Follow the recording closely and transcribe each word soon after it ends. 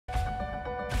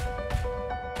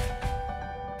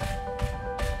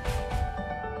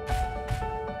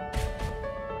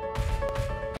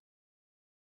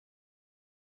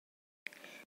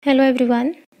Hello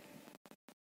everyone.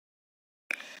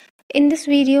 In this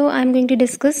video, I'm going to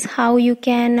discuss how you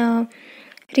can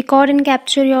record and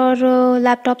capture your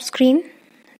laptop screen,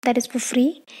 that is for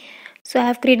free. So I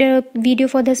have created a video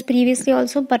for this previously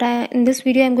also, but in this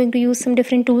video I'm going to use some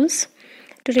different tools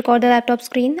to record the laptop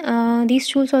screen. These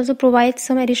tools also provide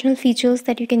some additional features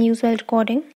that you can use while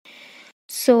recording.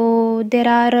 So there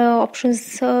are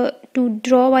options to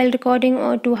draw while recording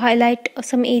or to highlight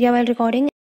some area while recording.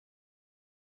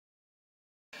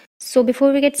 So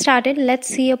before we get started, let's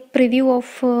see a preview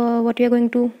of what we are going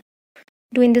to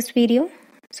do in this video.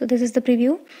 So this is the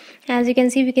preview. As you can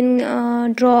see, we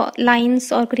can draw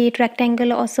lines or create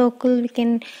rectangle or circle. We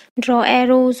can draw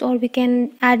arrows or we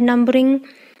can add numbering.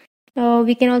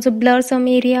 We can also blur some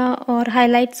area or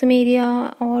highlight some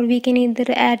area, or we can either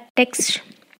add text.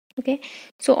 Okay,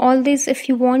 so all this, if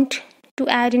you want to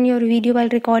add in your video while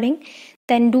recording,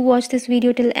 then do watch this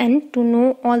video till end to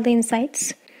know all the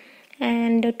insights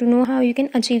and to know how you can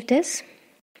achieve this.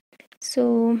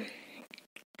 So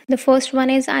the first one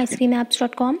is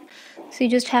icecreamapps.com. So you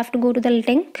just have to go to the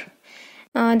link.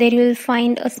 There you will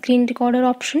find a screen recorder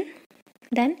option.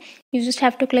 Then you just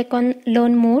have to click on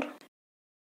learn more.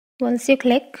 Once you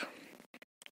click,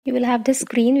 you will have this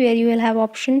screen where you will have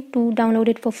option to download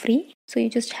it for free. So you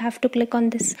just have to click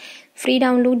on this free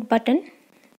download button.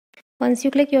 Once you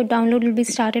click, your download will be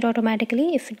started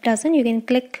automatically. If it doesn't, you can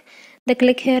click the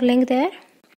click here link there.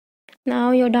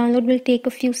 Now your download will take a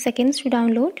few seconds to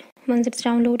download. Once it's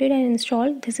downloaded and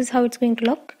installed, this is how it's going to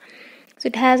look. So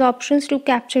it has options to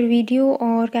capture video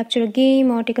or capture a game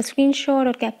or take a screenshot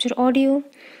or capture audio,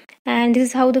 and this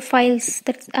is how the files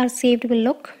that are saved will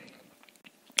look.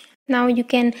 Now you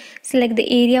can select the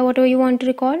area whatever you want to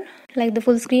record, like the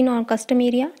full screen or custom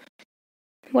area,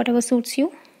 whatever suits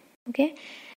you. Okay,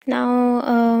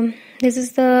 now this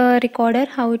is the recorder,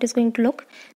 how it is going to look.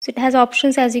 So it has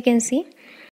options, as you can see.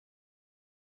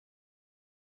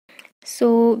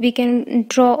 So we can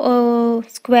draw a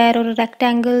square or a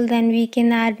rectangle, then we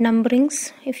can add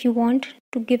numberings if you want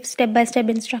to give step-by-step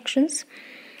instructions.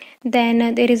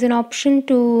 Then there is an option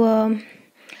to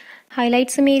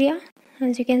highlight some area,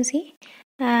 as you can see,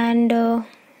 and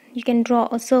you can draw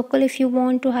a circle if you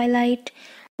want to highlight,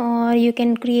 or you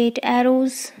can create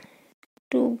arrows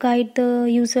to guide the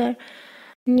user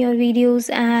in your videos,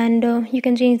 and you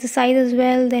can change the size as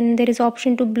well. Then there is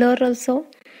option to blur also.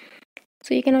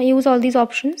 So you can use all these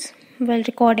options while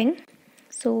recording.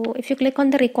 So if you click on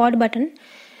the record button,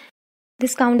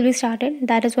 this count will be started.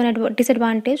 That is one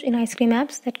disadvantage in ice cream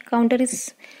apps, that counter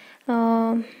is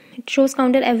it shows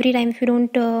counter every time if you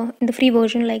don't in the free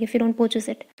version, like if you don't purchase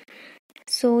it.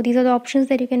 So these are the options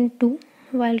that you can do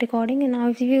while recording. And now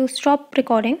if you stop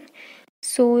recording,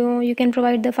 so you can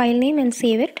provide the file name and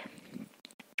save it,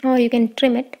 or you can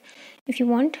trim it if you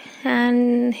want,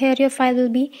 and here your file will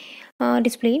be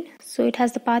displayed. So it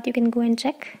has the path, you can go and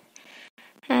check.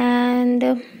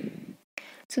 And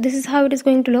so this is how it is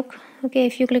going to look. Okay,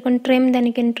 if you click on trim, then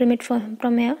you can trim it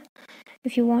from here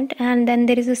if you want. And then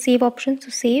there is a save option, so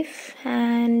save,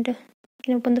 and you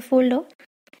can open the folder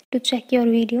to check your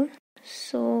video.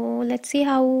 So let's see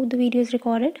how the video is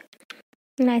recorded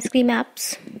in ice cream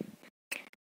apps.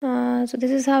 So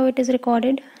this is how it is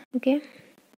recorded. Okay,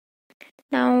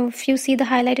 now if you see the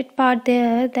highlighted part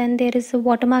there, then there is a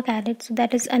watermark added. So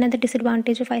that is another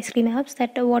disadvantage of ice cream apps,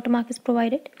 that a watermark is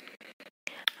provided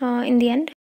in the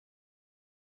end.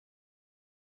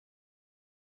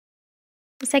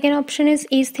 The second option is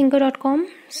easethinker.com.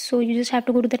 So you just have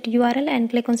to go to that URL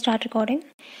and click on start recording.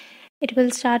 It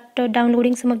will start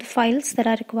downloading some of the files that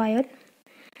are required.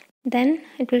 Then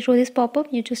it will show this pop-up.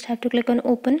 You just have to click on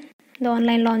open the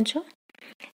online launcher,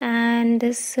 and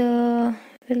this the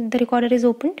recorder is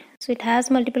opened. So it has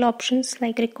multiple options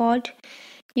like record.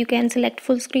 You can select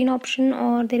full screen option,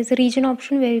 or there is a region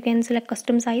option where you can select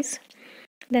custom size.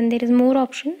 Then there is more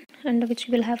option, under which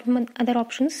you will have other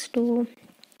options to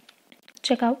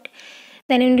check out.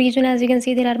 Then in region, as you can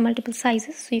see, there are multiple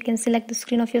sizes, so you can select the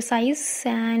screen of your size.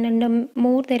 And under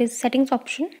more, there is settings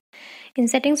option. In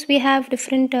settings, we have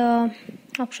different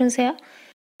options here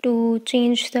to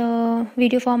change the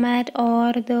video format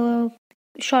or the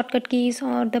shortcut keys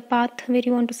or the path where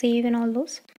you want to save and all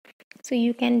those. So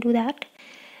you can do that.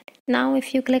 Now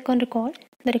if you click on record,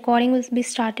 the recording will be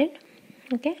started.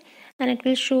 Okay, and it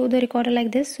will show the recorder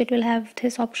like this. So it will have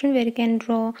this option where you can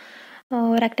draw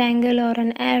a rectangle or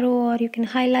an arrow, or you can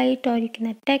highlight, or you can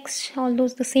add text. All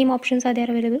those, the same options are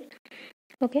there available.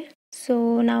 Okay,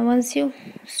 so now once you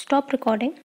stop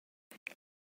recording,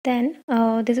 then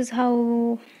this is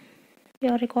how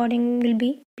your recording will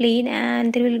be played,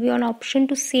 and there will be an option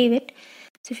to save it.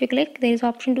 So if you click, there is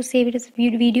option to save it as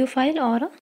video file or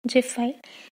a GIF file.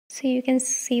 So you can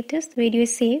save this. The video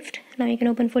is saved. Now you can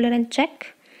open folder and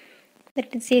check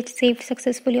that it's saved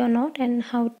successfully or not and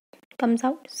how it comes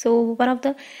out. So one of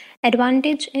the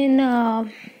advantage in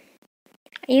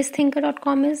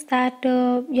acethinker.com is that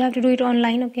you have to do it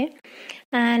online, okay,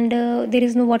 and there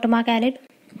is no watermark added.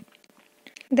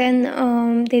 Then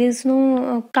there is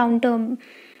no counter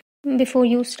before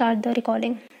you start the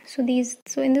recording. So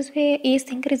in this way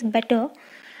acethinker is better,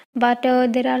 but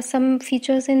there are some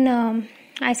features in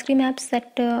ice cream apps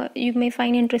that you may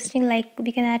find interesting, like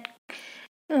we can add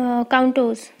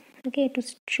counters, okay, to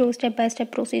show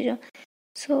step-by-step procedure.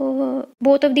 So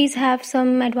both of these have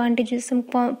some advantages, some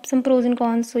pros and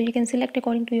cons, so you can select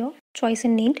according to your choice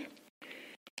and need.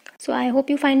 So I hope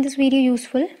you find this video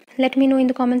useful. Let me know in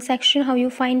the comment section how you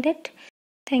find it.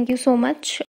 Thank you so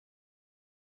much.